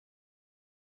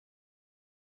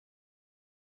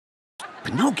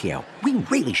Pinocchio, we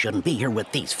really shouldn't be here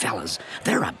with these fellas.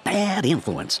 They're a bad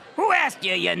influence. Who asked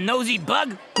you, you nosy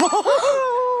bug?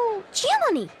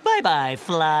 Jiminy! Bye-bye,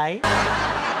 fly.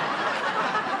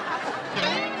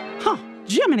 Huh,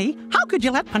 Jiminy, how could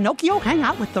you let Pinocchio hang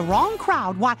out with the wrong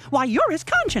crowd? Why, you're his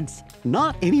conscience.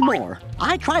 Not anymore.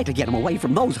 I tried to get him away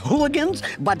from those hooligans,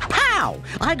 but pow!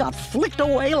 I got flicked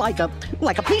away like a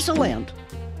piece of lint.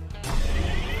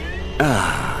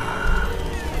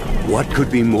 What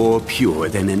could be more pure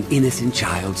than an innocent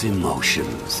child's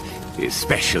emotions?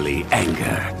 Especially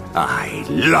anger. I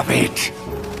love it!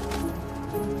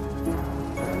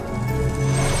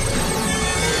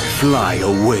 Fly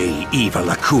away, evil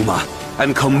Akuma,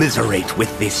 and commiserate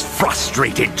with this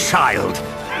frustrated child!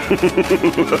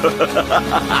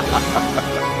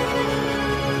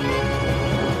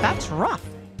 That's rough.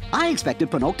 I expected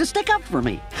Pinocchio to stick up for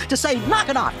me, to say, knock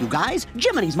it off, you guys,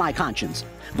 Jiminy's my conscience.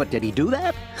 But did he do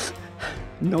that?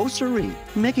 No siree.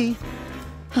 Mickey,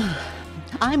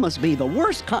 I must be the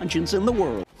worst conscience in the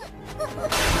world.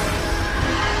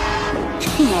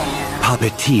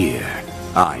 Puppeteer,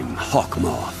 I'm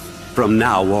Hawkmoth. From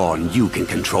now on, you can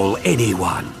control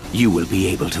anyone. You will be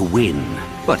able to win.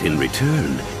 But in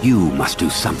return, you must do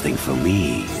something for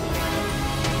me.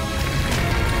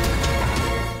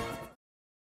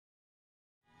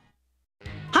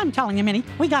 I'm telling you, Minnie,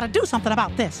 we gotta do something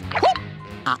about this.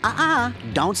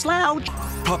 Don't slouch.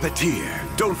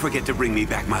 Puppeteer, don't forget to bring me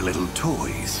back my little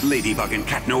toys. Ladybug and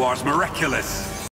Cat Noir's Miraculous.